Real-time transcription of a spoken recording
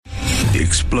The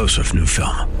explosive new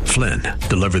film, Flynn,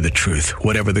 deliver the truth,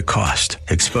 whatever the cost.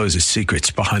 Exposes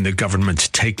secrets behind the government's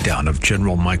takedown of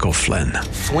General Michael Flynn.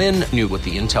 Flynn knew what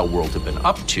the intel world had been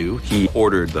up to. He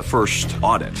ordered the first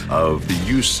audit of the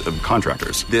use of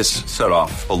contractors. This set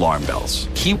off alarm bells.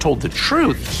 He told the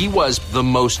truth. He was the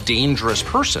most dangerous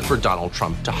person for Donald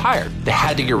Trump to hire. They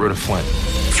had to get rid of Flynn.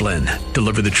 Flynn,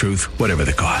 deliver the truth, whatever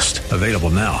the cost. Available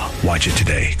now. Watch it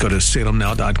today. Go to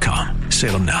salemnow.com.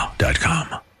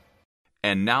 salemnow.com.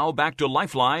 And now back to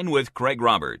Lifeline with Craig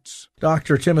Roberts.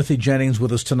 Dr. Timothy Jennings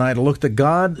with us tonight. A look at the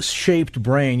God-shaped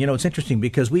brain. You know, it's interesting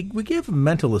because we give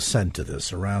mental assent to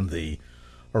this around the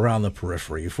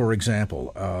periphery. For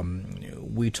example,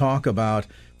 we talk about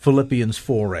Philippians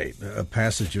 4:8, a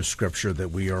passage of Scripture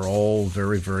that we are all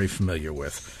very, very familiar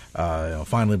with.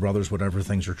 Finally, brothers, whatever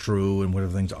things are true and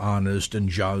whatever things honest and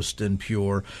just and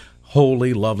pure,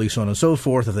 holy, lovely, so on and so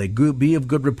forth, if they be of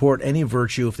good report, any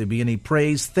virtue, if there be any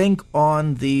praise, think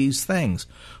on these things.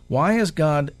 Why is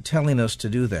God telling us to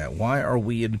do that? Why are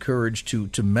we encouraged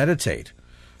to meditate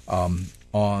on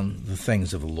the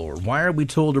things of the Lord? Why are we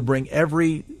told to bring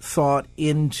every thought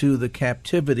into the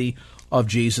captivity of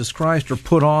Jesus Christ, or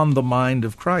put on the mind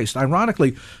of Christ?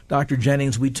 Ironically, Dr.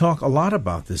 Jennings, we talk a lot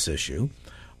about this issue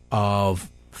of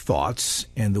thoughts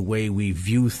and the way we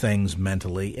view things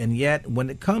mentally, and yet when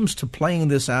it comes to playing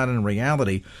this out in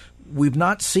reality, we've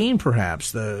not seen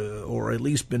perhaps or at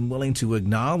least been willing to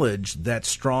acknowledge that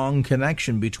strong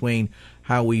connection between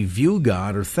how we view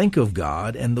God or think of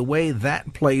God and the way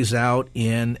that plays out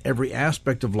in every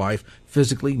aspect of life,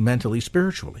 physically, mentally,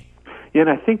 spiritually. Yeah, and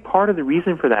I think part of the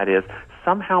reason for that is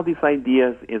somehow these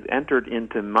ideas is entered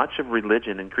into much of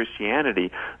religion and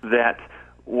Christianity, that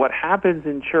what happens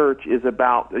in church is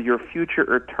about your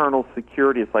future eternal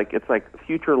security. It's like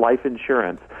future life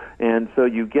insurance. And so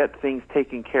you get things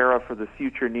taken care of for the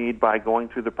future need by going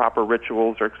through the proper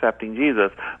rituals or accepting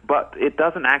Jesus, but it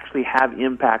doesn't actually have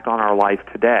impact on our life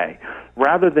today.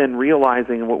 Rather than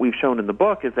realizing what we've shown in the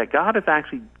book is that God has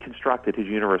actually constructed his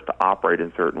universe to operate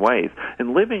in certain ways.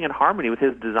 And living in harmony with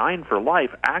his design for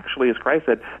life, actually, as Christ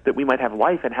said, that we might have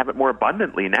life and have it more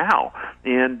abundantly now.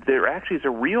 And there actually is a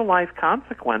real-life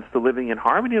consequence to living in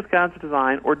harmony with God's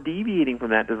design or deviating from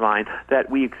that design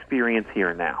that we experience here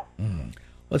and now.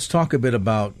 Let's talk a bit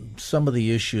about some of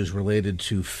the issues related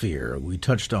to fear. We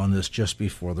touched on this just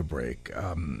before the break.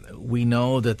 We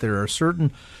know that there are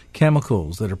certain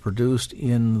chemicals that are produced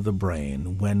in the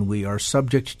brain when we are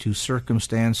subject to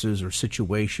circumstances or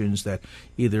situations that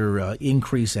either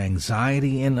increase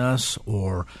anxiety in us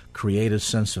or create a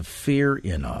sense of fear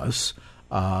in us,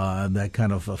 that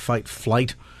kind of a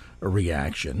fight-flight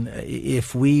reaction.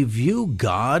 If we view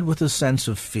God with a sense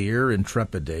of fear and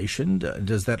trepidation,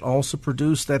 does that also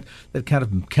produce that kind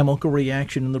of chemical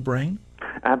reaction in the brain?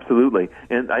 Absolutely,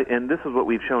 and this is what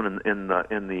we've shown in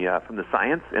the from the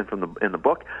science and in the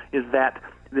book, is that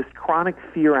this chronic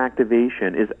fear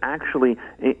activation is actually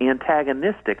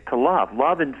antagonistic to love.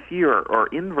 Love and fear are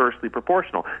inversely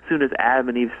proportional. As soon as Adam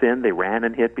and Eve sinned, they ran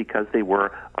and hid because they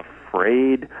were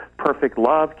afraid. Perfect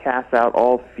love casts out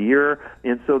all fear.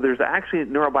 And so there's actually,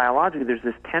 neurobiologically, there's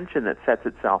this tension that sets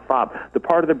itself up. The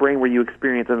part of the brain where you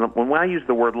experience, and when I use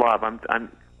the word love, I'm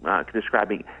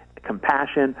describing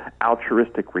compassion,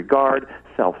 altruistic regard,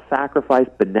 self-sacrifice,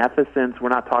 beneficence. We're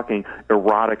not talking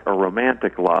erotic or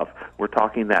romantic love. We're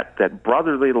talking that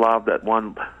brotherly love that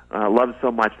one loves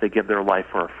so much they give their life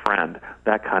for a friend,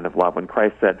 that kind of love. When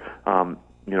Christ said,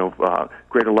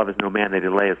 greater love is no man that he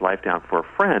lay his life down for a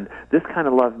friend, this kind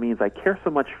of love means I care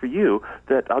so much for you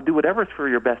that I'll do whatever is for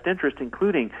your best interest,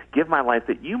 including give my life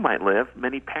that you might live.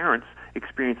 Many parents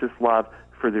experience this love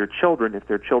for their children. If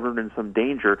their children are in some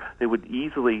danger, they would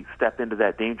easily step into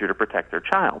that danger to protect their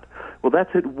child. Well,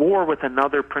 that's at war with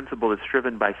another principle that's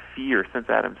driven by fear since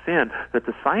Adam's sin that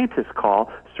the scientists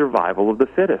call survival of the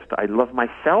fittest. I love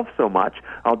myself so much,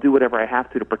 I'll do whatever I have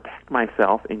to protect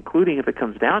myself, including, if it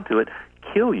comes down to it,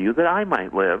 kill you that I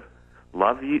might live.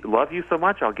 Love you so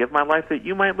much, I'll give my life that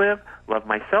you might live. Love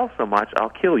myself so much, I'll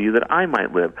kill you that I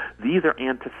might live. These are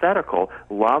antithetical,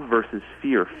 love versus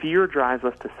fear. Fear drives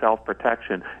us to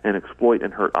self-protection and exploit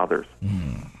and hurt others.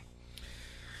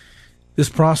 This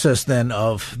process, then,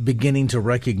 of beginning to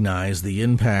recognize the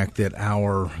impact that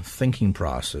our thinking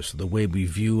process, the way we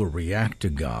view or react to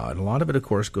God, a lot of it, of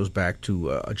course, goes back to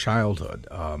a childhood.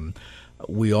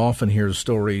 We often hear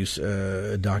stories,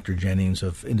 Dr. Jennings,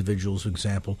 of individuals, for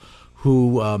example,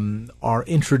 who are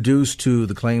introduced to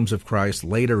the claims of Christ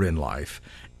later in life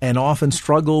and often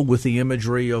struggle with the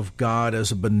imagery of God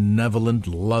as a benevolent,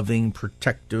 loving,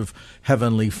 protective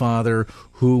Heavenly Father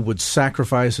who would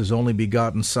sacrifice His only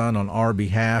begotten Son on our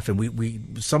behalf. And we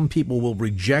some people will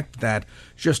reject that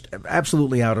just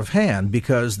absolutely out of hand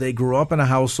because they grew up in a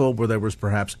household where there was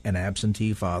perhaps an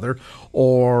absentee father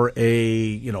or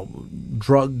a,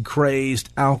 drug-crazed,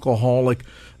 alcoholic,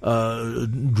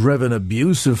 driven,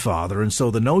 abusive father. And so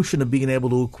the notion of being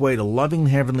able to equate a loving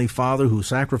Heavenly Father who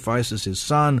sacrifices His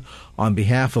Son on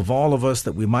behalf of all of us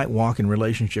that we might walk in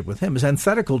relationship with Him is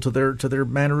antithetical to their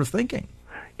manner of thinking.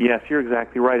 Yes, you're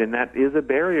exactly right, and that is a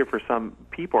barrier for some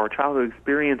people. Our childhood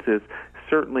experiences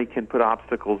certainly can put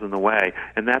obstacles in the way,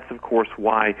 and that's, of course,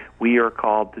 why we are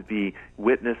called to be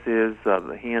witnesses,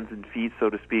 the hands and feet, so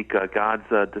to speak, God's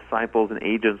disciples and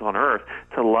agents on earth,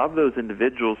 to love those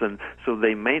individuals, and so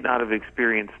they may not have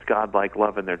experienced God-like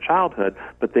love in their childhood,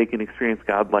 but they can experience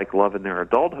God-like love in their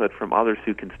adulthood from others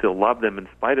who can still love them in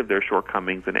spite of their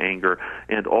shortcomings and anger,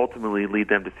 and ultimately lead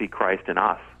them to see Christ in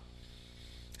us.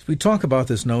 We talk about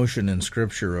this notion in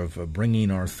Scripture of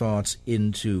bringing our thoughts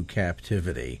into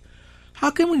captivity. How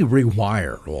can we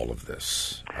rewire all of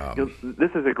this?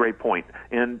 This is a great point,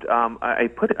 and I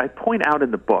point out in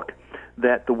the book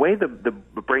that the way the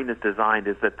brain is designed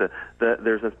is that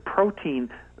there's a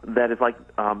protein that is like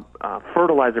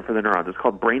fertilizer for the neurons. It's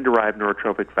called brain-derived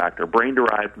neurotrophic factor.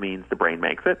 Brain-derived means the brain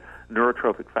makes it.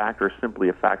 Neurotrophic factor is simply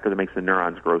a factor that makes the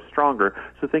neurons grow stronger.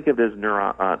 So think of it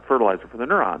as fertilizer for the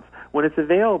neurons. When it's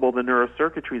available, the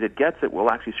neurocircuitry that gets it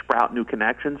will actually sprout new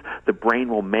connections. The brain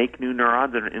will make new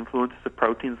neurons and influences of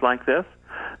proteins like this.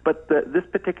 But this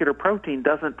particular protein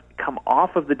doesn't come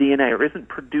off of the DNA or isn't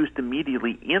produced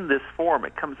immediately in this form.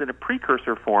 It comes in a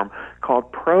precursor form called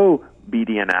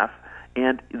pro-BDNF.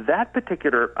 And that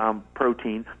particular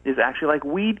protein is actually like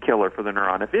weed killer for the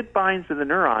neuron. If it binds to the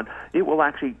neuron, it will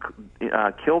actually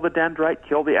kill the dendrite,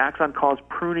 kill the axon, cause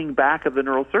pruning back of the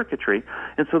neural circuitry.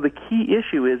 And so the key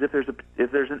issue is if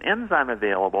there's an enzyme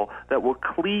available that will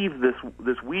cleave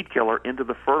this weed killer into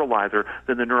the fertilizer,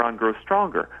 then the neuron grows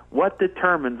stronger. What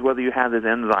determines whether you have this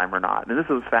enzyme or not? And this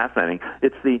is fascinating.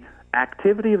 It's the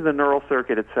activity of the neural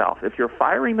circuit itself. If you're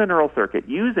firing the neural circuit,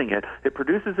 using it, it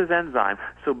produces this enzyme.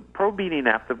 So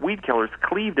pro-BDNF, the weed killer, is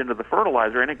cleaved into the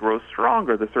fertilizer and it grows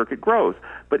stronger. The circuit grows.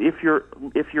 But if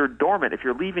you're dormant, if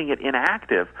you're leaving it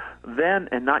inactive, then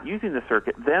and not using the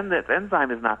circuit, then that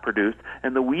enzyme is not produced,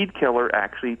 and the weed killer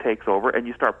actually takes over, and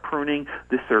you start pruning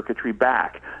the circuitry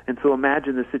back. And so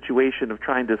imagine the situation of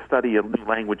trying to study a new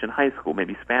language in high school,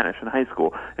 maybe Spanish in high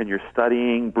school, and you're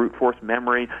studying brute force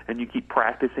memory, and you keep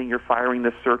practicing. You're firing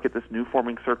this circuit, this new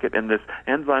forming circuit, and this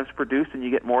enzyme's produced, and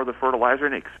you get more of the fertilizer,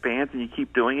 and it expands, and you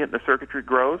keep doing it, and the circuitry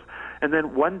grows. And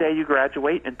then one day you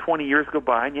graduate, and 20 years go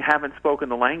by, and you haven't spoken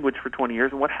the language for 20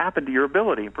 years, and what happened to your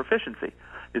ability and proficiency?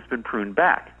 It's been pruned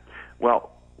back.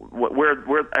 Well,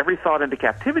 where every thought into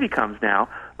captivity comes now,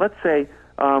 let's say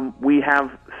we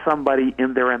have somebody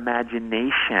in their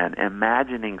imagination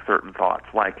imagining certain thoughts,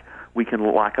 like we can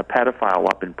lock a pedophile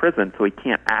up in prison so he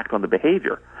can't act on the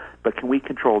behavior. But can we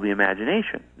control the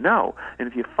imagination? No. And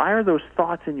if you fire those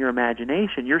thoughts in your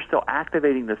imagination, you're still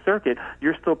activating the circuit,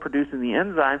 you're still producing the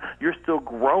enzyme, you're still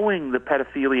growing the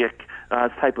pedophilic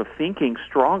type of thinking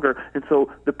stronger, and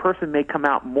so the person may come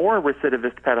out more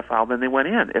recidivist pedophile than they went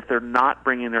in if they're not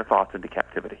bringing their thoughts into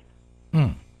captivity.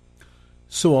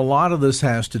 So a lot of this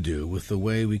has to do with the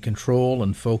way we control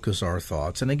and focus our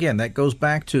thoughts. And again, that goes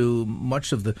back to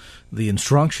much of the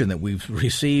instruction that we've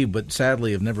received, but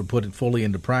sadly have never put it fully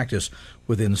into practice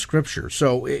within Scripture.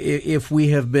 So if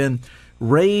we have been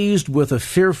raised with a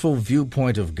fearful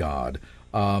viewpoint of God,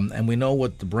 and we know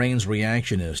what the brain's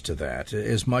reaction is to that,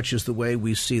 as much as the way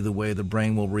we see the way the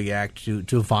brain will react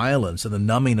to violence and the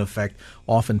numbing effect,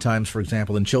 oftentimes, for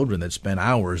example, in children that spend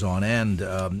hours on end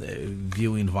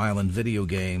viewing violent video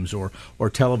games or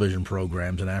television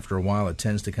programs, and after a while it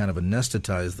tends to kind of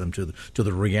anesthetize them to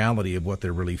the reality of what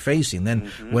they're really facing.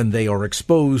 Then when they are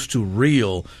exposed to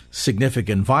real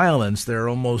significant violence, they're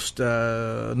almost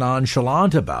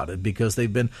nonchalant about it because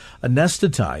they've been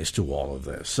anesthetized to all of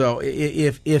this. So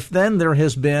if then there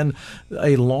has been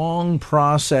a long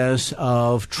process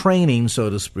of training, so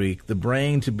to speak, the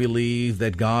brain to believe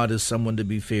that God is someone to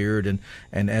be feared,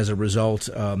 and as a result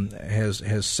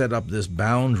has set up this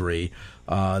boundary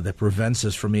that prevents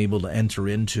us from able to enter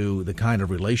into the kind of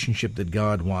relationship that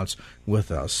God wants with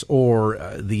us, or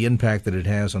the impact that it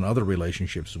has on other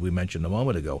relationships, as we mentioned a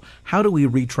moment ago. How do we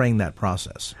retrain that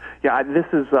process? Yeah, this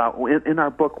is in our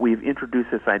book. We've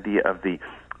introduced this idea of the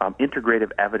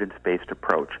integrative evidence-based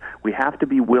approach. We have to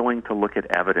be willing to look at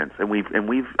evidence, and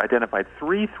we've identified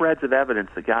 3 threads of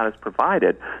evidence that God has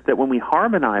provided, that when we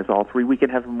harmonize all 3, we can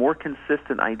have a more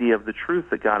consistent idea of the truth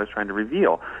that God is trying to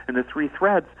reveal. And the 3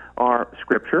 threads are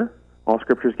Scripture. All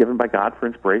Scripture is given by God for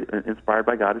inspired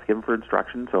by God, is given for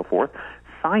instruction and so forth.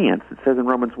 science. It says in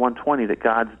Romans 1:20 that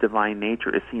God's divine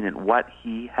nature is seen in what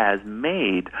he has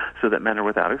made so that men are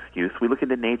without excuse. We look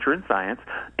into nature and science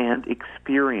and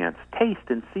experience, taste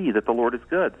and see that the Lord is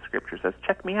good. The Scripture says,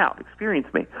 check me out,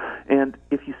 experience me. And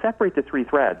if you separate the three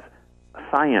threads,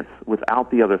 science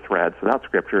without the other threads, without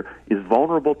Scripture, is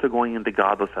vulnerable to going into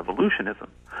godless evolutionism.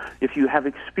 If you have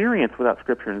experience without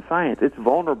Scripture and science, it's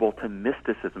vulnerable to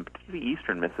mysticism, particularly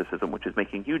Eastern mysticism, which is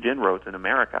making huge inroads in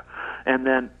America. And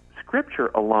then Scripture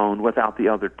alone without the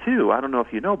other two, I don't know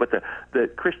if you know, but the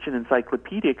Christian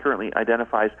Encyclopedia currently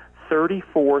identifies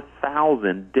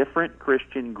 34,000 different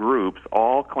Christian groups,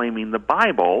 all claiming the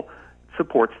Bible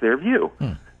supports their view.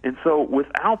 And so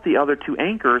without the other two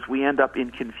anchors, we end up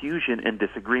in confusion and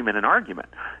disagreement and argument.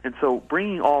 And so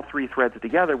bringing all three threads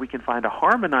together, we can find a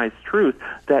harmonized truth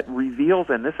that reveals,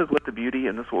 and this is what the beauty,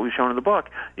 and this is what we've shown in the book,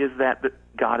 is that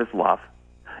God is love.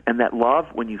 And that love,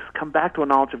 when you come back to a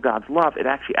knowledge of God's love, it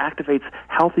actually activates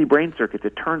healthy brain circuits.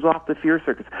 It turns off the fear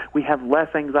circuits. We have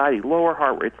less anxiety, lower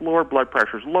heart rates, lower blood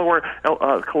pressures, lower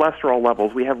cholesterol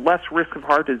levels. We have less risk of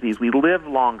heart disease. We live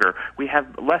longer. We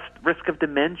have less risk of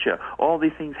dementia. All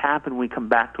these things happen when we come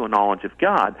back to a knowledge of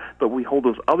God, but we hold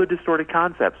those other distorted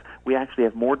concepts. We actually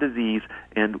have more disease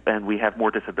and we have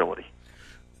more disability.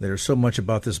 There's so much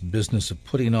about this business of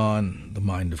putting on the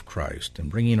mind of Christ and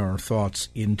bringing our thoughts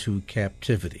into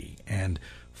captivity and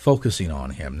focusing on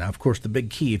him. Now, of course, the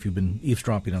big key, if you've been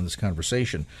eavesdropping on this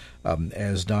conversation,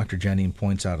 as Dr. Jennings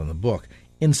points out in the book,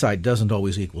 insight doesn't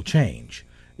always equal change.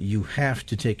 You have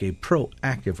to take a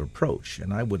proactive approach,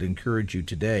 and I would encourage you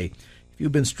today, if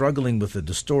you've been struggling with a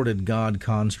distorted God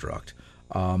construct,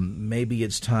 maybe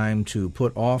it's time to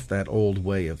put off that old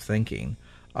way of thinking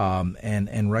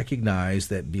and recognize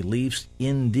that beliefs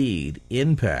indeed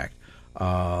impact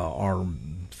our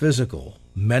physical,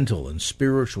 mental, and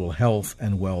spiritual health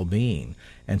and well-being.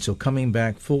 And so coming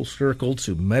back full circle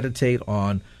to meditate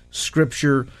on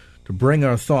Scripture, to bring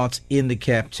our thoughts into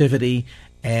captivity,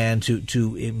 and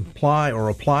to imply or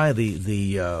apply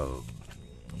the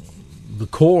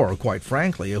core, quite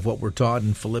frankly, of what we're taught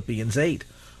in Philippians 8,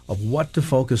 of what to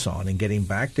focus on and getting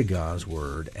back to God's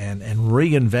Word and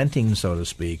reinventing, so to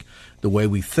speak, the way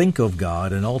we think of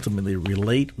God and ultimately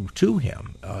relate to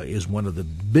Him is one of the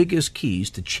biggest keys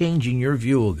to changing your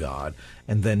view of God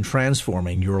and then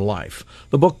transforming your life.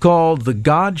 The book called The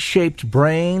God-Shaped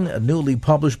Brain, newly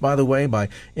published, by the way, by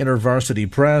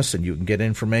InterVarsity Press, and you can get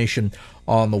information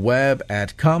on the web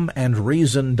at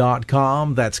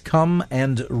comeandreason.com. That's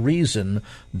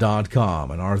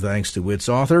comeandreason.com. And our thanks to its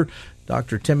author,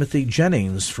 Dr. Timothy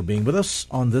Jennings, for being with us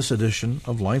on this edition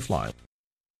of Lifeline.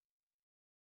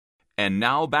 And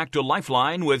now back to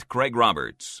Lifeline with Craig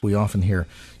Roberts. We often hear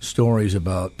stories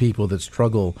about people that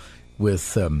struggle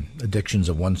with addictions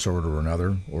of one sort or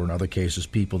another, or in other cases,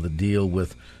 people that deal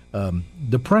with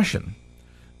depression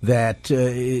that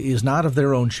is not of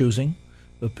their own choosing,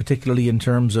 particularly in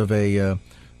terms of a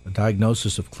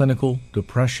diagnosis of clinical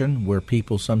depression, where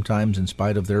people sometimes, in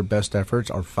spite of their best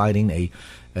efforts, are fighting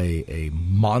a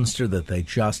monster that they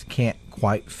just can't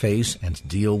quite face and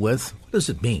deal with. What does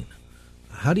it mean?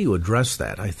 How do you address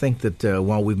that? I think that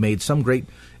while we've made some great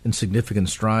and significant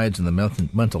strides in the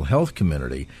mental health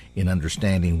community in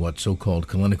understanding what so-called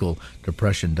clinical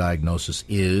depression diagnosis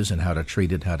is and how to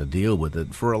treat it, how to deal with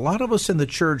it, for a lot of us in the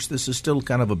church, this is still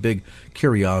kind of a big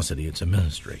curiosity. It's a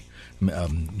mystery.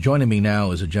 Joining me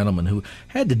now is a gentleman who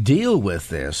had to deal with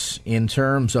this in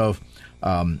terms of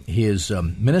his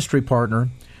ministry partner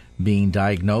being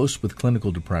diagnosed with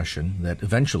clinical depression that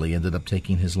eventually ended up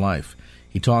taking his life.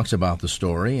 He talks about the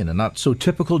story and a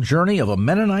not-so-typical journey of a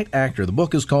Mennonite actor. The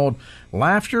book is called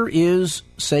Laughter is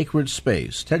Sacred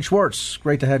Space. Ted Schwartz,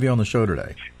 great to have you on the show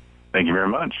today. Thank you very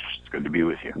much. It's good to be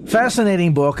with you.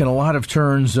 Fascinating book and a lot of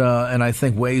turns and I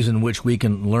think ways in which we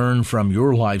can learn from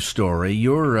your life story.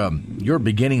 Your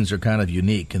beginnings are kind of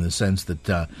unique in the sense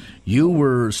that you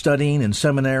were studying in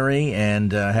seminary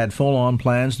and had full-on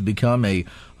plans to become a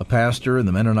pastor in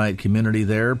the Mennonite community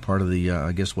there, part of the,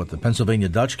 the Pennsylvania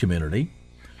Dutch community.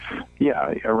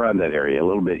 Yeah, around that area, a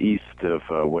little bit east of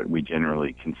what we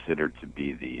generally consider to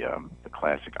be the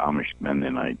classic Amish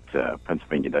Mennonite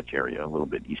Pennsylvania Dutch area, a little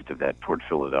bit east of that toward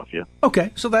Philadelphia.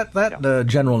 Okay, so that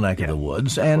general neck of the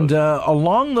woods. And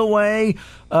along the way,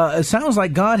 it sounds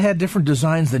like God had different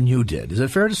designs than you did. Is it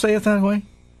fair to say it that way?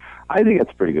 I think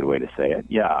that's a pretty good way to say it.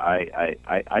 Yeah,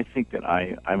 I think that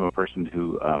I'm a person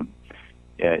who,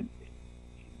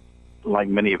 like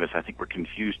many of us, I think we're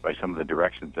confused by some of the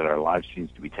directions that our lives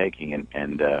seems to be taking,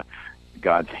 and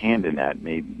God's hand in that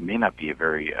may not be a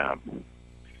very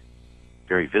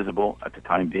visible at the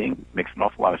time being. Makes an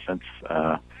awful lot of sense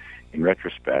in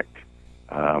retrospect.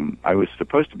 I was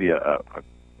supposed to be a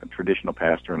traditional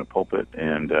pastor in a pulpit,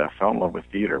 and fell in love with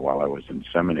theater while I was in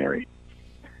seminary.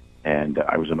 And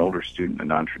I was an older student, a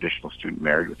non-traditional student,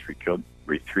 married with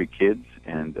three kids,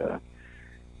 and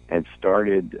had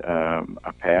started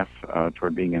a path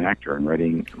toward being an actor and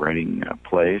writing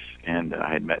plays. And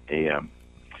I had met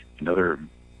another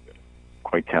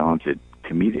quite talented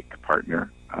comedic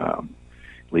partner,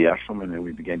 Lee Esselman, and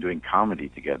we began doing comedy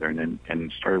together,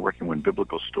 and started working on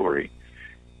biblical story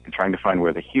and trying to find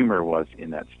where the humor was in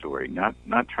that story. Not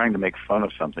trying to make fun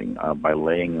of something by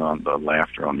laying on the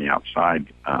laughter on the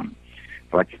outside. I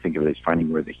like to think of it as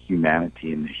finding where the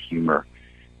humanity and the humor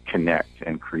connect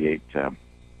and create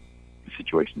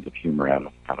situations of humor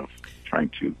out of trying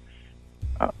to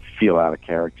feel out a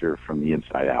character from the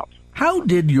inside out. How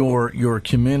did your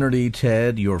community,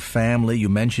 Ted, your family, you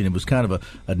mentioned it was kind of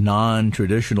a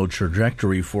non-traditional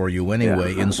trajectory for you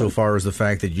anyway, insofar as the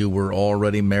fact that you were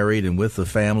already married and with the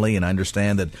family, and I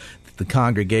understand that the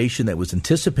congregation that was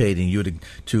anticipating you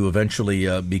to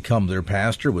eventually become their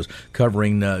pastor was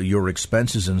covering your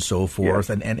expenses and so forth,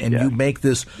 and you make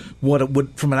this, what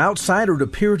would from an outsider would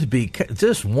appear to be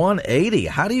just 180.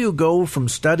 How do you go from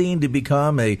studying to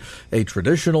become a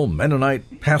traditional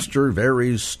Mennonite pastor,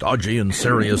 very stodgy and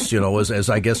serious, as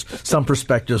I guess some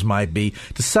perspectives might be,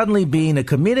 to suddenly being a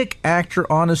comedic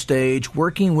actor on a stage,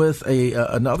 working with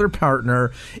another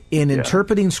partner in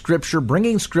interpreting Scripture,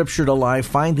 bringing Scripture to life,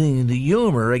 finding the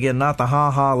humor, again, not the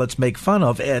ha-ha, let's make fun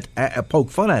of it, poke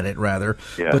fun at it, rather,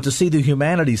 but to see the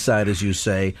humanity side, as you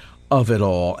say, of it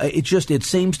all. It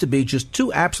seems to be just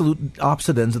two absolute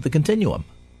opposite ends of the continuum.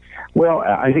 Well,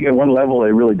 I think at one level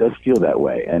it really does feel that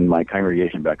way, and my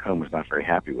congregation back home was not very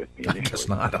happy with me. I guess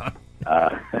not,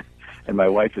 huh? And my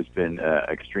wife has been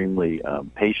extremely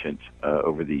patient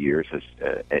over the years.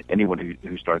 Anyone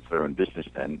who starts their own business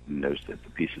then knows that the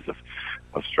pieces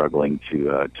of struggling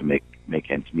to make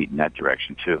ends meet in that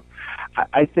direction too.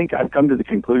 I think I've come to the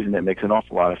conclusion that it makes an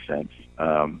awful lot of sense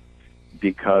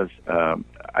because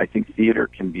I think theater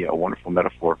can be a wonderful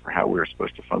metaphor for how we're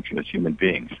supposed to function as human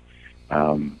beings.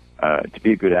 To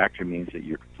be a good actor means that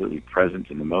you're completely present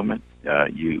in the moment.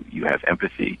 You have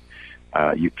empathy.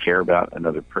 You care about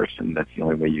another person. That's the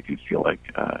only way you can feel like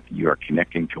you are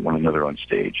connecting to one another on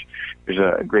stage. There's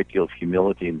a great deal of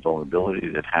humility and vulnerability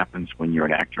that happens when you're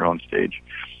an actor on stage,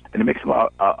 and it makes a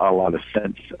lot of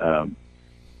sense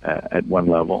at one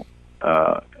level.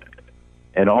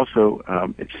 And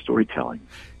also, it's storytelling,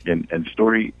 and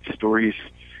stories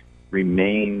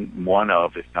remain one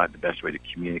of, if not the best way to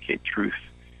communicate truth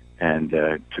and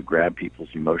to grab people's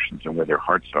emotions and where their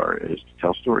hearts are, is to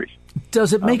tell stories.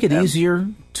 Does it make it easier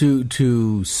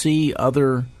to see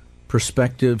other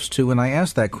perspectives too? And I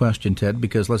ask that question, Ted,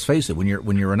 because let's face it, when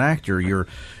you're an actor, you're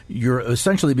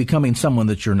essentially becoming someone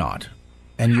that you're not,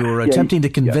 and you're attempting to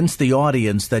convince the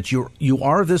audience that you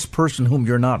are this person whom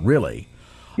you're not really.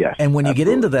 Yes, and when you get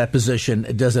into that position,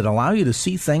 does it allow you to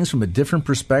see things from a different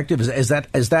perspective? Is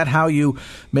that how you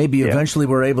maybe eventually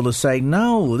were able to say,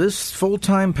 no, this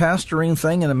full-time pastoring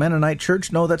thing in a Mennonite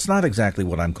church, no, that's not exactly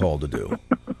what I'm called to do?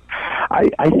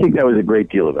 I think that was a great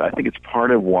deal of it. I think it's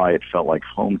part of why it felt like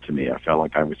home to me. I felt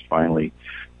like I was finally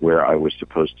where I was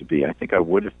supposed to be. I think I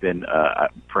would have been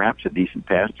perhaps a decent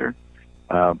pastor,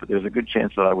 but there's a good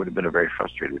chance that I would have been a very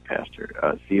frustrated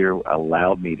pastor. Theater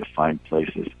allowed me to find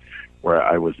places where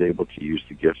I was able to use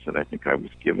the gifts that I think I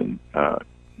was given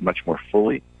much more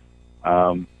fully.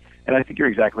 And I think you're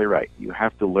exactly right. You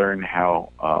have to learn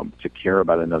how to care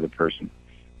about another person,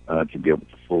 to be able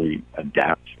to fully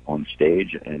adapt on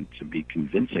stage and to be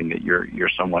convincing that you're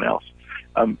someone else.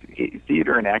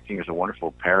 Theater and acting is a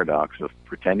wonderful paradox of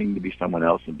pretending to be someone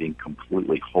else and being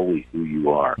completely wholly who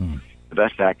you are. The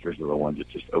best actors are the ones that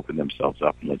just open themselves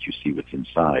up and let you see what's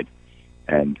inside.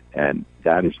 And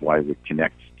that is why we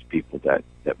connect people that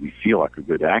we feel like are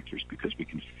good actors, because we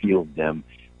can feel them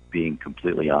being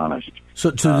completely honest.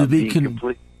 So to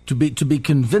be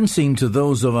convincing to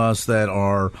those of us that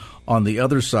are on the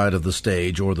other side of the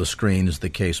stage or the screen, as the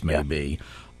case may be,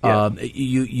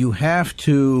 you have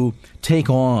to take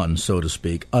on, so to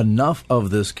speak, enough of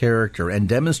this character and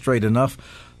demonstrate enough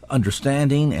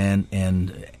understanding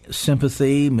and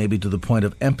sympathy, maybe to the point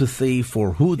of empathy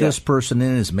for who this person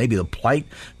is, maybe the plight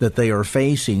that they are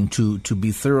facing, to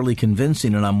be thoroughly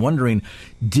convincing. And I'm wondering,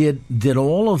 did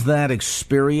all of that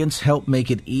experience help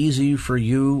make it easy for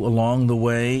you along the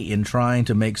way in trying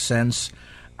to make sense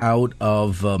out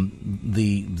of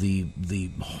the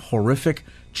horrific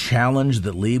challenge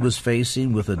that Lee was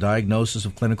facing with a diagnosis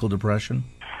of clinical depression?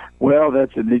 Well,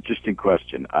 that's an interesting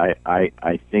question.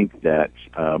 I think that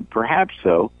perhaps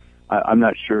so. I'm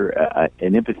not sure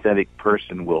an empathetic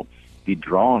person will be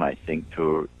drawn, I think,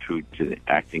 to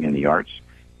acting in the arts,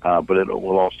 but it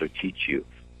will also teach you.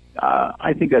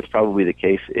 I think that's probably the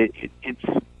case. It's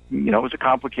it was a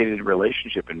complicated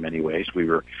relationship in many ways. We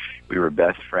were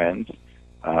best friends,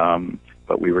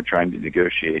 but we were trying to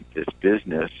negotiate this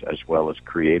business as well as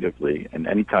creatively. And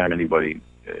anytime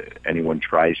anyone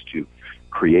tries to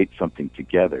create something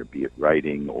together, be it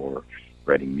writing or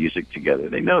writing music together,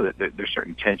 they know that there's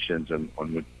certain tensions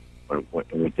on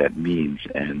what that means.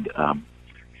 And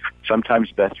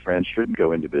sometimes best friends shouldn't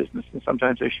go into business, and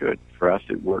sometimes they should. For us,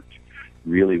 it worked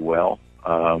really well,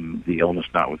 the illness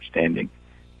notwithstanding.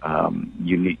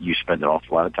 You spend an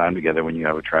awful lot of time together when you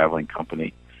have a traveling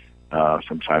company.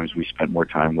 Sometimes we spent more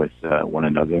time with one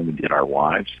another than we did our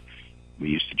wives. We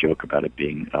used to joke about it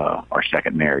being our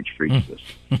second marriage for each of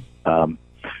us.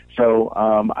 So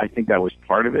I think that was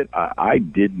part of it. I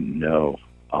didn't know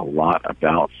a lot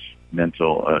about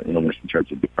mental illness in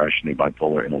terms of depression and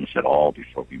bipolar illness at all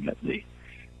before we met Lee.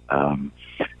 And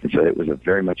so it was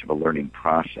very much of a learning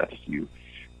process. You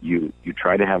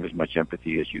try to have as much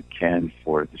empathy as you can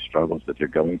for the struggles that they're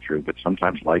going through, but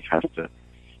sometimes life has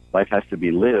to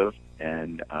be lived,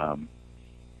 and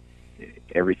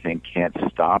everything can't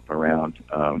stop around.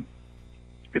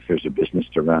 If there's a business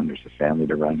to run, there's a family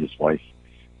to run. His wife,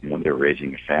 they're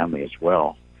raising a family as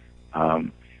well.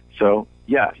 So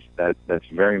yes, that's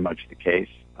very much the case.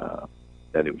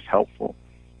 That it was helpful,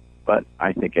 but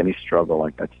I think any struggle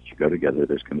like that you go together,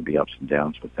 there's going to be ups and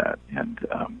downs with that, and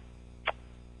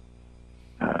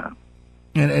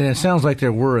it sounds like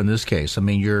there were in this case. I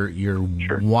mean, you're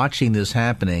Sure. watching this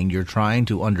happening. You're trying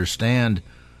to understand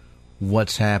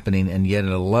what's happening, and yet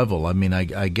at a level. I mean,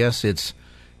 I guess it's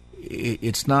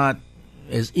not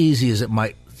as easy as it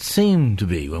might seem to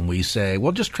be when we say,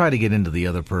 "Well, just try to get into the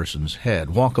other person's head,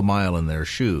 walk a mile in their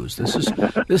shoes." It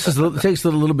takes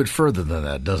it a little bit further than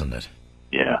that, doesn't it?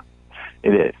 Yeah,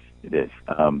 it is. It is.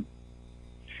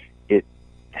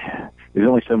 There's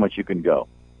only so much you can go.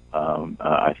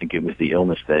 I think it was the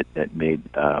illness that made,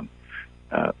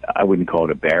 I wouldn't call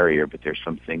it a barrier, but there's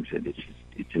some things that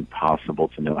it's impossible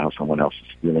to know how someone else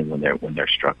is feeling when they're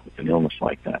struck with an illness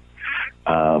like that.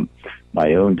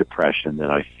 My own depression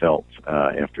that I felt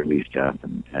after Lee's death,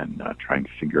 and trying to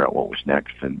figure out what was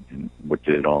next and what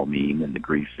did it all mean, and the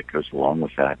grief that goes along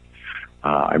with that.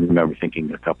 I remember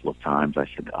thinking a couple of times, I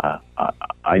said,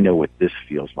 I know what this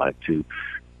feels like to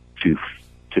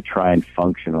try and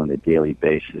function on a daily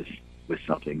basis with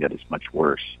something that is much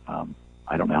worse.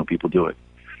 I don't know how people do it.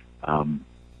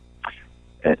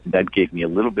 That gave me a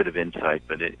little bit of insight,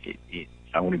 but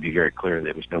I want to be very clear that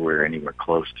it was anywhere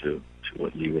close to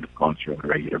what Lee would have gone through on a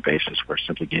regular basis, where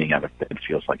simply getting out of bed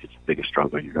feels like it's the biggest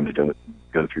struggle you're going to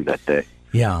go through that day.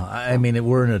 Yeah, I mean,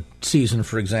 we're in a season,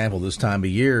 for example, this time of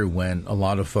year when a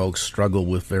lot of folks struggle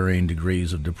with varying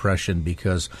degrees of depression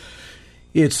because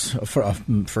it's a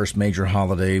first major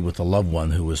holiday with a loved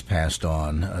one who was passed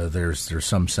on. There's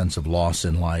some sense of loss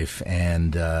in life,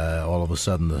 and all of a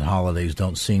sudden the holidays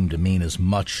don't seem to mean as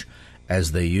much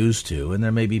as they used to. And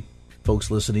there may be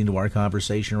folks listening to our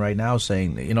conversation right now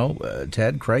saying,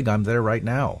 Ted, Craig, I'm there right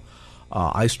now.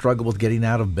 I struggle with getting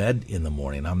out of bed in the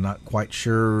morning. I'm not quite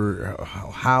sure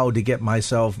how to get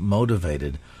myself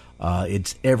motivated.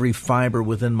 It's every fiber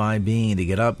within my being to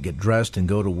get up, get dressed, and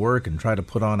go to work and try to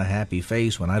put on a happy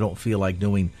face when I don't feel like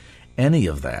doing any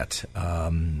of that.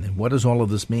 What does all of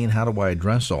this mean? How do I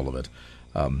address all of it?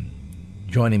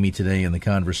 Joining me today in the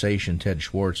conversation, Ted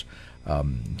Schwartz.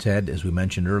 Ted, as we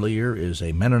mentioned earlier, is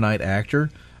a Mennonite actor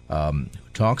who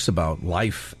talks about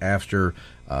life after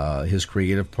his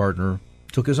creative partner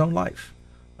took his own life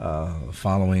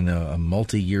following a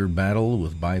multi-year battle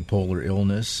with bipolar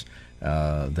illness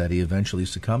that he eventually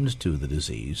succumbed to the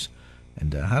disease.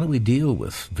 And how do we deal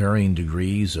with varying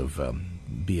degrees of,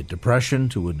 be it depression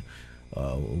to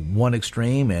one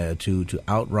extreme to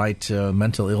outright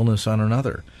mental illness on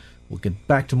another? We'll get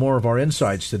back to more of our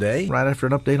insights today, right after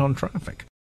an update on traffic.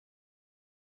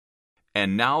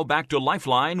 And now back to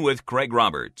Lifeline with Craig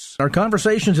Roberts. Our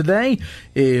conversation today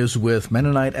is with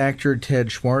Mennonite actor Ted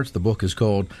Schwartz. The book is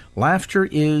called Laughter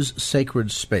is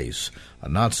Sacred Space, a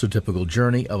not-so-typical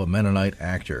journey of a Mennonite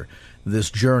actor.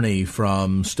 This journey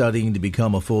from studying to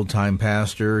become a full-time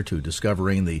pastor to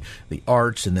discovering the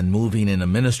arts and then moving in a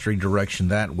ministry direction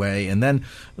that way, and then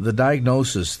the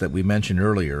diagnosis that we mentioned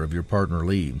earlier of your partner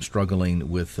Lee,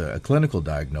 struggling with a clinical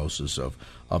diagnosis of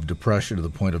depression to the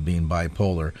point of being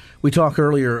bipolar. We talked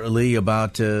earlier, Lee,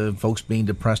 about folks being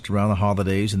depressed around the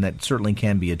holidays, and that certainly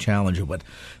can be a challenge. But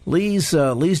Lee's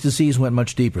disease went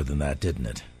much deeper than that, didn't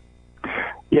it?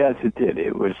 Yes, it did.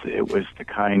 It was the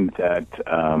kind that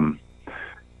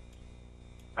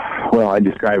Well, I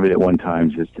described it at one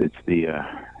time. It's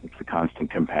the constant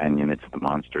companion. It's the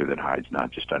monster that hides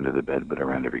not just under the bed, but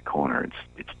around every corner.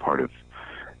 It's part of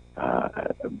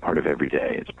every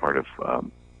day. It's part of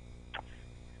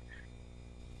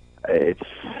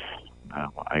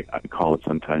I call it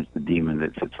sometimes the demon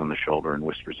that sits on the shoulder and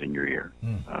whispers in your ear.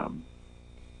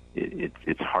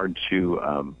 It's hard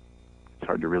to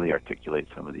really articulate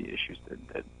some of the issues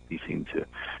that we seem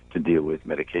to deal with.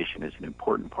 Medication is an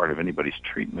important part of anybody's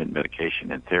treatment,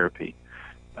 medication and therapy,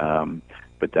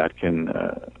 but that can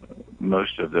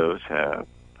most of those have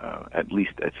at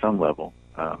least at some level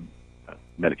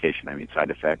medication. I mean, side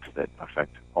effects that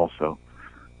affect also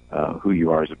who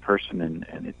you are as a person,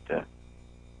 and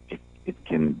it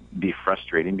can be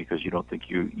frustrating because you don't think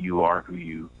you are who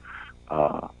you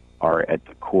are at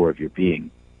the core of your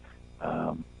being.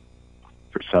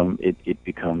 For some, it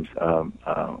becomes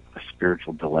a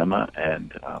spiritual dilemma,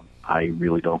 and I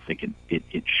really don't think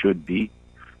it should be.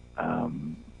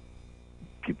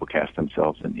 People cast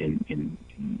themselves in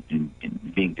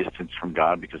being distanced from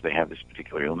God because they have this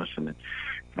particular illness, and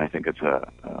I think it's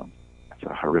a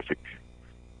horrific.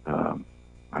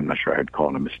 I'm not sure I'd call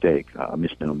it a mistake, a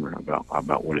misnomer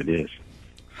about what it is.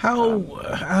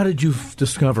 How did you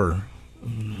discover?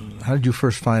 How did you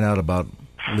first find out about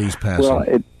Lee's passing? Well,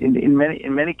 in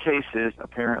many cases,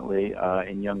 apparently,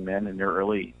 in young men in their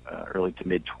early to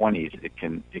mid 20s, it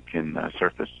can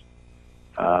surface.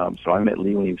 So I met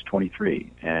Lee when he was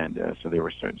 23, and so there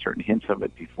were certain hints of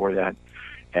it before that.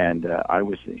 And I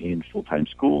was in full-time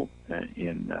school,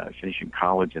 in finishing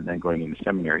college, and then going into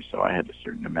seminary. So I had a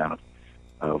certain amount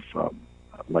of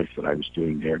life that I was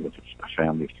doing there with a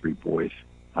family of 3 boys,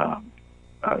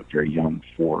 very young,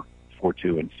 4,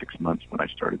 2, and 6 months when I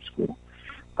started school.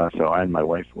 So I and my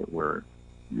wife were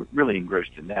really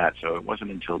engrossed in that. So it wasn't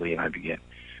until Lee and I began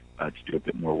to do a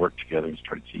bit more work together and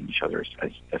started seeing each other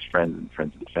as friends and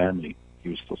friends of the family. He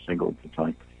was still single at the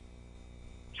time.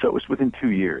 So it was within 2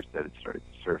 years that it started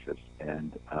to surface.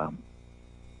 And, I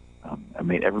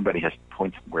mean, everybody has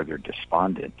points where they're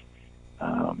despondent,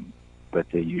 but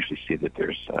they usually see that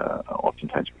there's,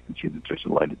 oftentimes we can see that there's a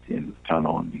light at the end of the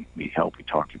tunnel, and we help, we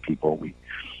talk to people, we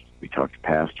talk to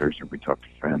pastors, or we talk to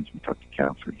friends, we talk to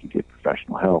counselors, you get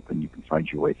professional help, and you can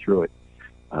find your way through it.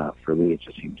 For Lee, it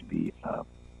just seemed to be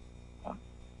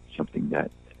something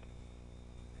that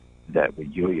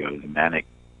would yo-yo. The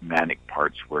manic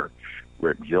parts were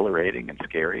exhilarating and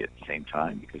scary at the same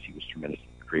time because he was tremendously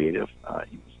creative.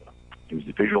 He was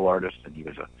a visual artist, and he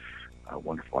was a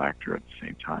wonderful actor at the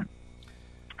same time.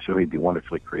 So he'd be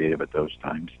wonderfully creative at those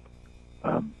times.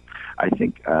 I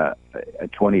think a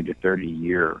 20 to 30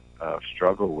 year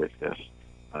struggle with this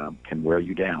can wear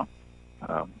you down.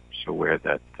 So where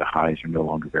that the highs are no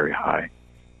longer very high,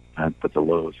 but the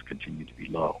lows continue to be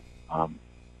low.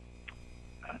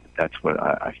 That's what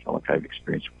I feel like I've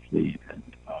experienced with Lee. And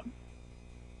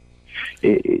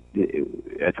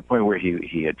at the point where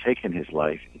he had taken his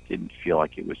life, it didn't feel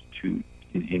like it was too,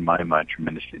 in my mind,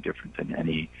 tremendously different than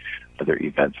any other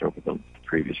events over the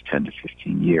previous 10 to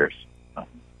 15 years.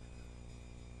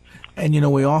 And,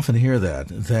 we often hear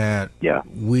that yeah.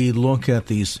 We look at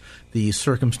these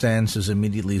circumstances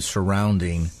immediately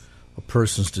surrounding a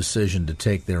person's decision to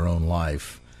take their own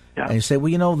life. Yeah. And you say,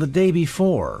 well, the day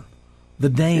before, the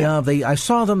day of, I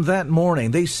saw them that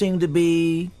morning. They seemed to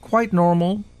be quite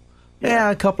normal.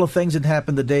 Yeah, a couple of things had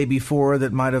happened the day before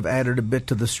that might have added a bit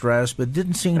to the stress, but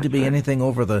didn't seem to be anything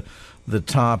over the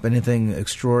top, anything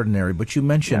extraordinary. But you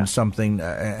mentioned something,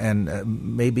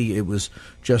 and maybe it was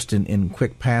just in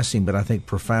quick passing, but I think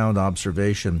profound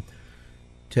observation,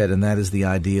 Ted, and that is the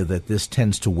idea that this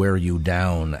tends to wear you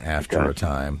down after a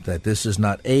time, that this is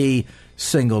not a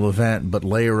single event, but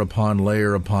layer upon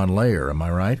layer upon layer. Am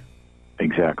I right?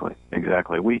 Exactly.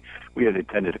 We had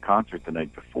attended a concert the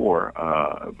night before,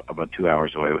 about 2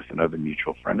 hours away with another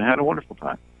mutual friend, and had a wonderful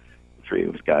time.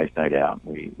 It was guys' night out.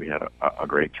 We had a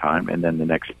great time, and then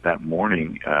that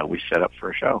morning we set up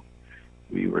for a show.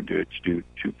 We were to do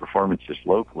 2 performances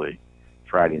locally,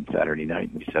 Friday and Saturday night,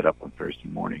 and we set up on Thursday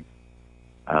morning.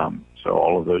 So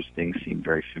all of those things seemed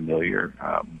very familiar.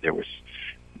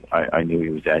 I knew he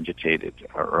was agitated,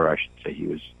 or I should say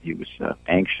he was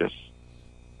anxious.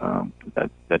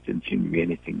 That didn't seem to be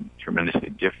anything tremendously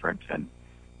different. And,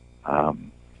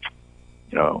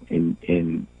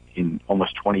 in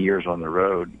almost 20 years on the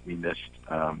road, we missed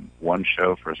one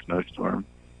show for a snowstorm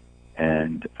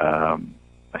and a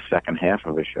second half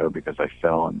of a show because I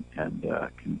fell and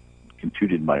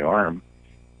contuted my arm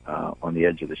on the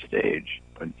edge of the stage.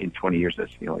 But in 20 years,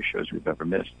 that's the only shows we've ever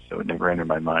missed. So it never entered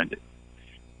my mind that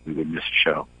we would miss a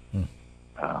show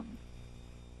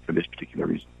for this particular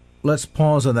reason. Let's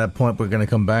pause on that point. We're going to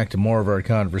come back to more of our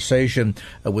conversation.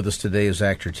 With us today is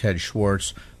actor Ted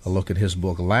Schwartz. A look at his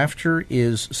book, Laughter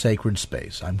is Sacred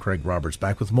Space. I'm Craig Roberts,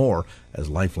 back with more as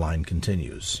Lifeline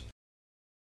continues.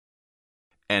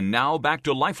 And now back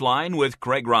to Lifeline with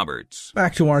Craig Roberts.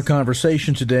 Back to our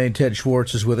conversation today. Ted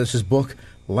Schwartz is with us. His book,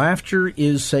 Laughter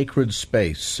is Sacred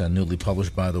Space, newly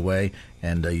published, by the way.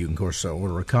 And you can, of course,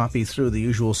 order a copy through the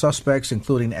usual suspects,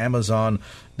 including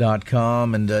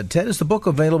Amazon.com. And Ted, is the book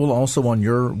available also on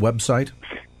your website?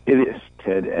 It is,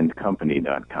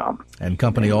 tedandcompany.com. And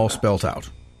company all spelled out.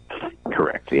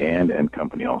 Correct. The and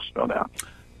company all spelled out.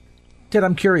 Ted,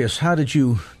 I'm curious, how did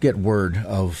you get word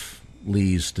of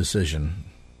Lee's decision?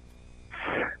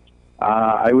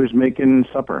 I was making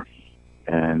supper,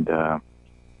 and I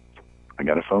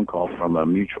got a phone call from a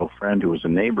mutual friend who was a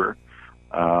neighbor,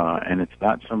 and it's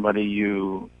not somebody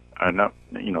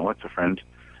it's a friend,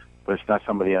 but it's not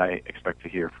somebody I expect to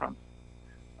hear from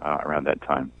around that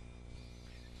time.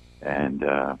 And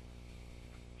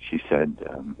she said,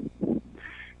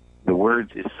 the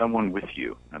words is someone with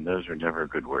you, and those are never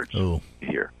good words to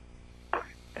hear.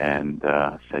 And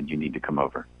said, you need to come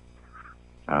over.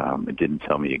 It didn't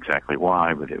tell me exactly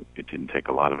why, but it didn't take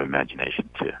a lot of imagination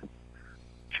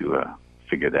to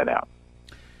figure that out.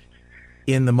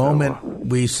 In the moment,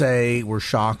 we say we're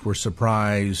shocked, we're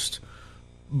surprised,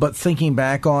 but thinking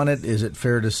back on it, is it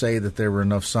fair to say that there were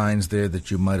enough signs there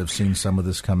that you might have seen some of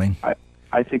this coming?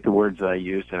 I think the words I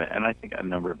used, and I think a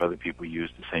number of other people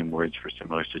used the same words for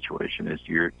similar situation, is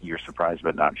you're surprised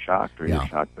but not shocked, or you're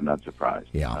shocked but not surprised.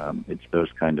 Yeah. It's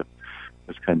those kind of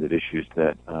issues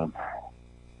that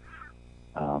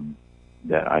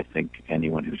that I think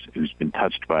anyone who's been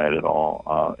touched by it at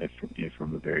all, if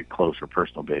from a very close or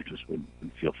personal basis, would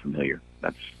feel familiar.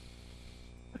 That's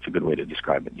a good way to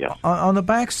describe it, yeah. On the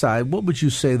backside, what would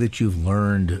you say that you've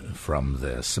learned from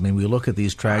this? I mean, we look at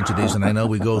these tragedies, and I know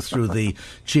we go through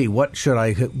what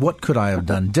could I have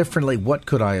done differently? What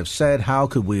could I have said? How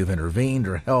could we have intervened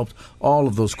or helped? All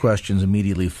of those questions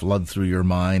immediately flood through your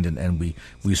mind, and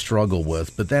we struggle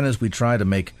with. But then as we try to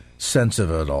make sense of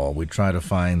it all, we try to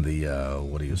find the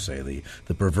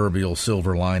proverbial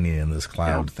silver lining in this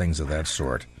cloud, things of that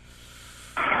sort.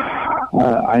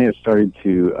 I have started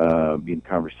to be in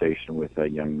conversation with a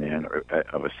young man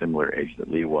of a similar age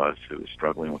that Lee was, who is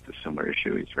struggling with a similar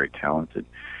issue. He's very talented.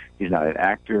 He's not an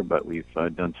actor, but we've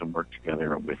done some work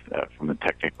together with from the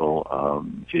technical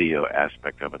video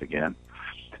aspect of it again.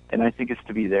 And I think it's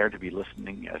to be there, to be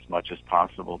listening as much as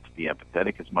possible, to be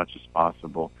empathetic as much as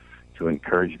possible, to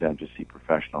encourage them to seek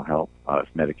professional help.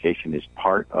 If medication is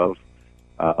part of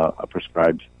a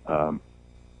prescribed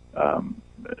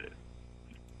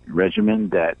regimen,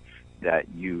 that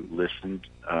you listen,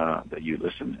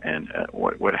 and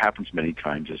what happens many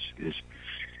times is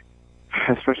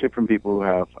especially from people who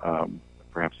have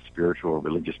perhaps a spiritual or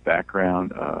religious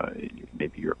background,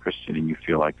 maybe you're a Christian and you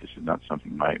feel like this is not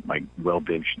something, my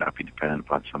well-being should not be dependent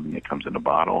upon something that comes in a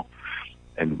bottle,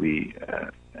 and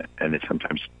it's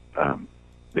sometimes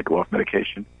they go off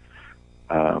medication.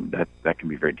 That can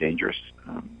be very dangerous.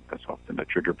 That's often a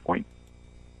trigger point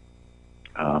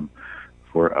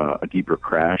for a deeper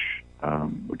crash,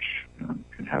 which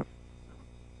can have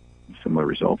similar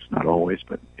results. Not always,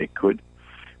 but it could.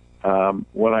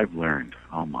 What I've learned,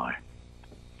 I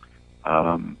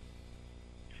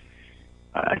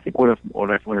think what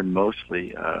I've learned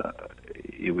mostly,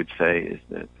 you would say, is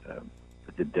that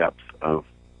the depth of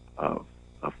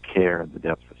care, the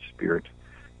depth of spirit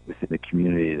within the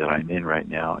community that I'm in right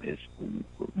now is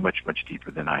much, much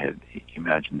deeper than I had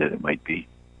imagined that it might be.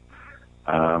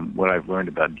 What I've learned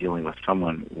about dealing with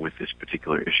someone with this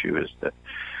particular issue is that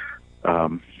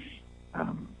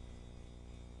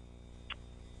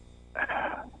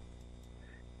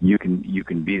you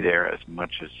can be there as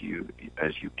much as you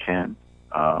can,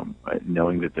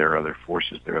 knowing that there are other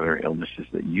forces, there are other illnesses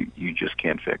that you just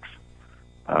can't fix.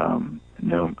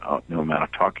 No amount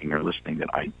of talking or listening that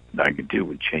I could do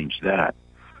would change that.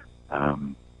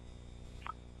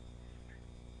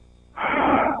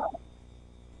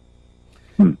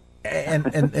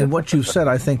 And what you've said,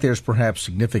 I think there's perhaps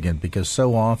significant, because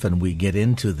so often we get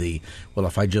into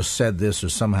if I just said this, or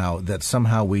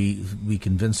somehow we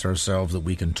convince ourselves that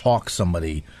we can talk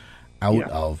somebody out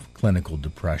of clinical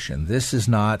depression. This is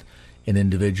not an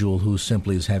individual who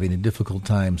simply is having a difficult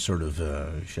time sort of,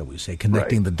 shall we say,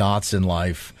 connecting the dots in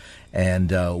life,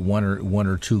 and one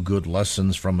or two good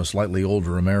lessons from a slightly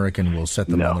older American will set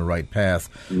them on the right path.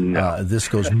 This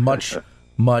goes much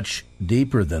much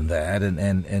deeper than that,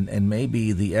 and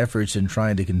maybe the efforts in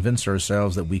trying to convince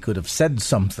ourselves that we could have said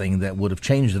something that would have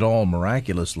changed it all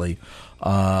miraculously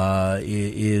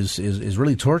is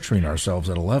really torturing ourselves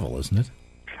at a level, isn't it?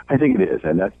 I think it is,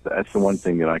 and that's the one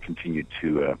thing that I continue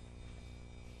to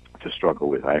struggle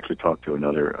with. I actually talked to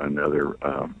another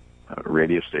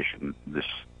radio station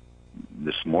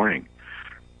this morning.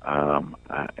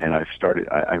 And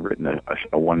I've written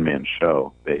a one-man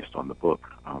show based on the book,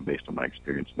 based on my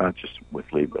experience, not just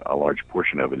with Lee, but a large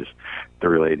portion of it is the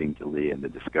relating to Lee and the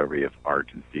discovery of art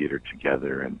and theater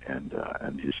together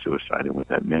and his suicide and what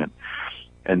that meant.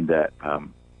 And that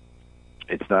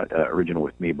it's not original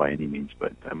with me by any means,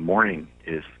 but mourning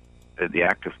is, the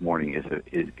act of mourning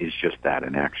is just that,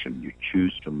 an action. You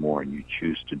choose to mourn, you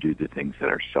choose to do the things that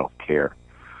are self-care.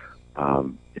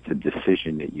 It's a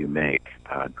decision that you make.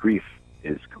 Grief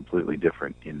is completely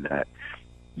different in that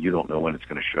you don't know when it's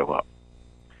going to show up,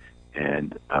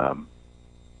 and I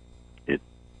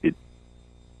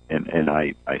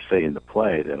say in the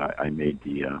play that I made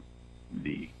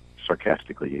the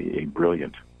sarcastically a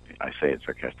brilliant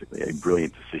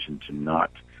decision to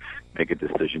not make a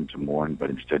decision to mourn, but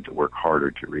instead to work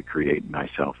harder to recreate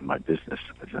myself and my business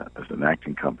as an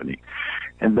acting company,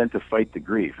 and then to fight the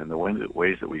grief. And the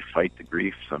ways that we fight the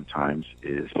grief sometimes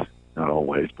is, not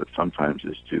always, but sometimes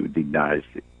is to deny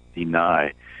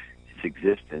its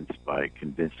existence by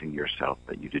convincing yourself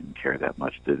that you didn't care that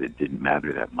much, that it didn't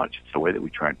matter that much. It's the way that we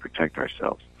try and protect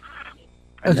ourselves.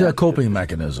 And it's a coping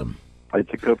mechanism.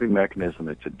 It's a coping mechanism.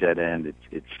 It's a dead end.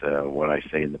 It's what I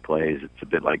say in the plays. It's a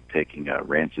bit like taking a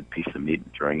rancid piece of meat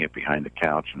and throwing it behind the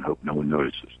couch and hope no one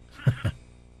notices.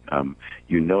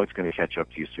 You know it's going to catch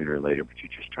up to you sooner or later, but you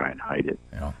just try and hide it.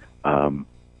 Yeah.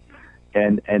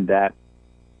 And that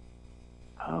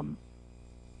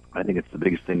I think it's the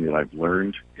biggest thing that I've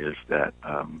learned is that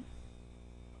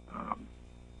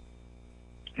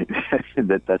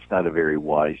that's not a very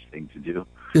wise thing to do.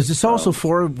 Does this also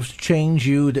change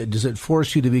you? Does it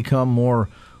force you to become more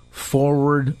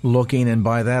forward-looking? And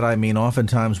by that, I mean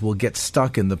oftentimes we'll get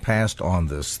stuck in the past on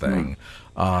this thing.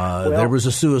 There was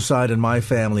a suicide in my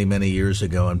family many years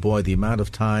ago, and boy, the amount of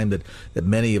time that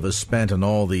many of us spent on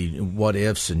all the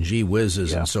what-ifs and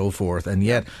gee-whizzes and so forth. And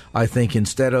yet, I think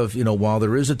instead of, while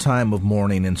there is a time of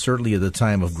mourning and certainly the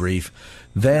time of grief,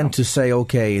 then to say,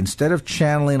 okay, instead of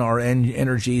channeling our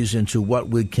energies into what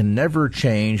we can never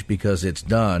change because it's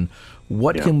done,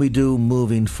 what can we do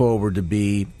moving forward to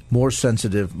be more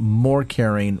sensitive, more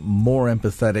caring, more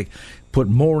empathetic, put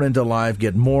more into life,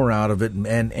 get more out of it,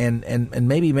 and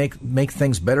maybe make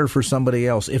things better for somebody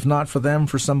else, if not for them,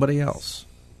 for somebody else?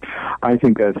 I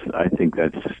think that's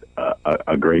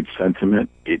a great sentiment.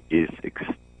 It is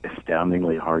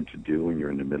astoundingly hard to do when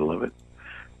you're in the middle of it.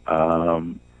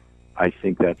 I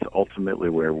think that's ultimately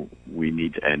where we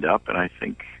need to end up, and I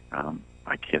think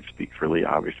I can't speak for Lee,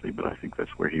 obviously, but I think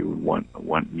that's where he would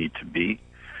want me to be.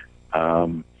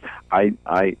 I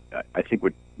think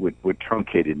what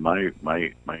truncated my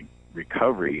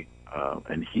recovery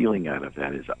and healing out of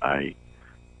that is I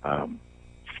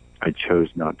chose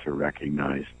not to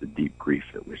recognize the deep grief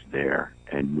that was there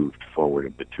and moved forward a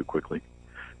bit too quickly.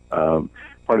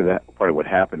 Part of what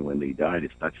happened when Lee died,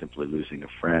 it's not simply losing a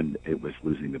friend, it was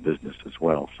losing the business as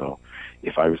well. So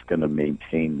if I was going to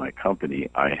maintain my company,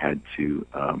 I had to,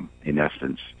 in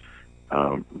essence,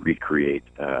 recreate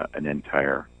an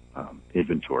entire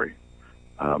inventory.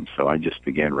 So I just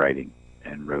began writing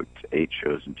and wrote 8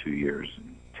 shows in 2 years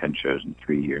and 10 shows in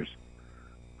 3 years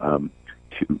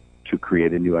to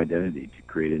create a new identity, to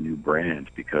create a new brand,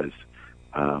 because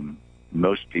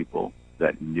most people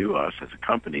that knew us as a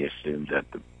company assumed that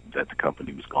the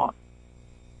company was gone.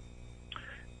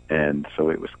 And so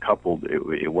it was coupled.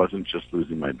 It wasn't just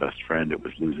losing my best friend. It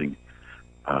was losing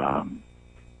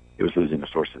a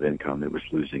source of income. It was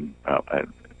losing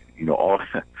all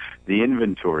the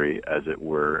inventory, as it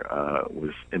were,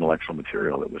 was intellectual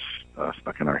material that was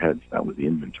stuck in our heads. That was the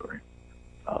inventory.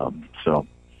 So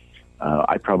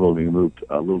I probably moved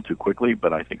a little too quickly,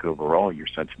 but I think overall your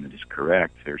sentiment is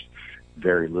correct. There's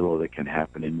very little that can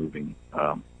happen in moving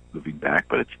back,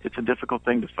 but it's a difficult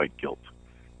thing to fight guilt.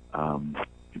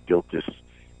 Guilt is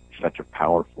such a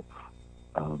powerful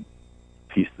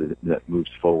piece that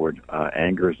moves forward.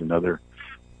 Anger is another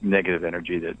negative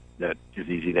energy that is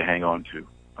easy to hang on to,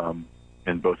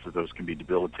 and both of those can be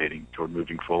debilitating toward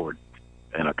moving forward.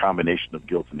 And a combination of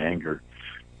guilt and anger,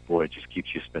 boy, it just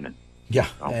keeps you spinning. Yeah,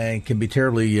 and can be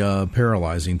terribly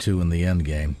paralyzing too in the end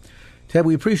game. Ted,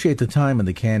 we appreciate the time and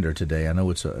the candor today. I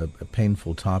know it's a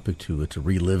painful topic to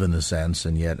relive in a sense,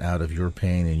 and yet out of your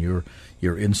pain and your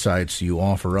insights, you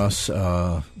offer us,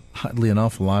 oddly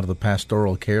enough, a lot of the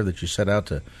pastoral care that you set out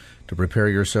to prepare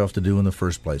yourself to do in the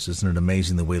first place. Isn't it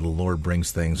amazing the way the Lord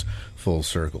brings things full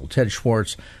circle? Ted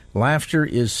Schwartz, Laughter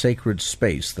is Sacred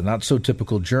Space, the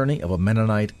not-so-typical journey of a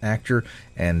Mennonite actor.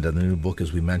 And the new book,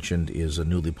 as we mentioned, is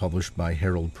newly published by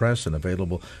Herald Press and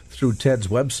available through Ted's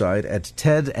website at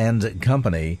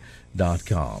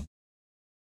tedandcompany.com.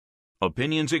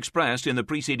 Opinions expressed in the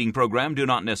preceding program do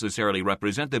not necessarily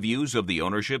represent the views of the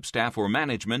ownership, staff, or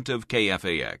management of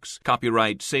KFAX.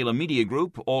 Copyright Salem Media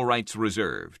Group, all rights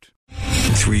reserved.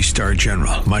 3-star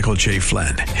General Michael J.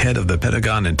 Flynn, head of the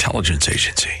Pentagon Intelligence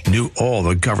Agency, knew all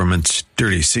the government's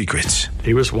dirty secrets.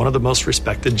 He was one of the most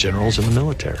respected generals in the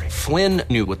military. Flynn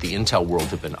knew what the intel world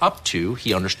had been up to.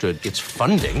 He understood its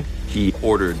funding. He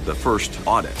ordered the first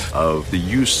audit of the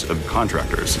use of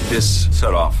contractors. This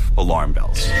set off alarm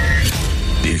bells.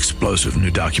 The explosive new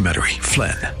documentary,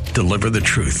 Flynn, Deliver the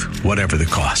Truth, Whatever the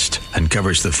Cost,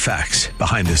 uncovers the facts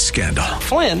behind this scandal.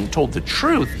 Flynn told the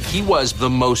truth. He was the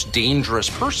most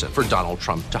dangerous person for Donald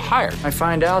Trump to hire. I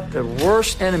find out the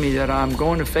worst enemy that I'm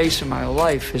going to face in my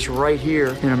life is right here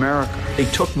in America. They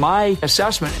took my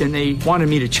assessment and they wanted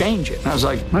me to change it. And I was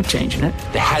like, I'm not changing it.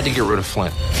 They had to get rid of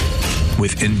Flynn.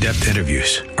 With in-depth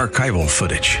interviews, archival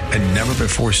footage, and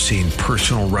never-before-seen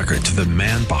personal records of the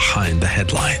man behind the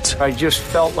headlines. I just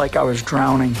felt like I was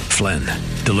drowning. Flynn,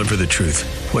 Deliver the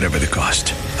Truth, Whatever the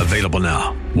Cost. Available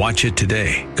now. Watch it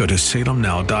today. Go to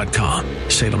salemnow.com.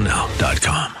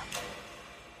 salemnow.com.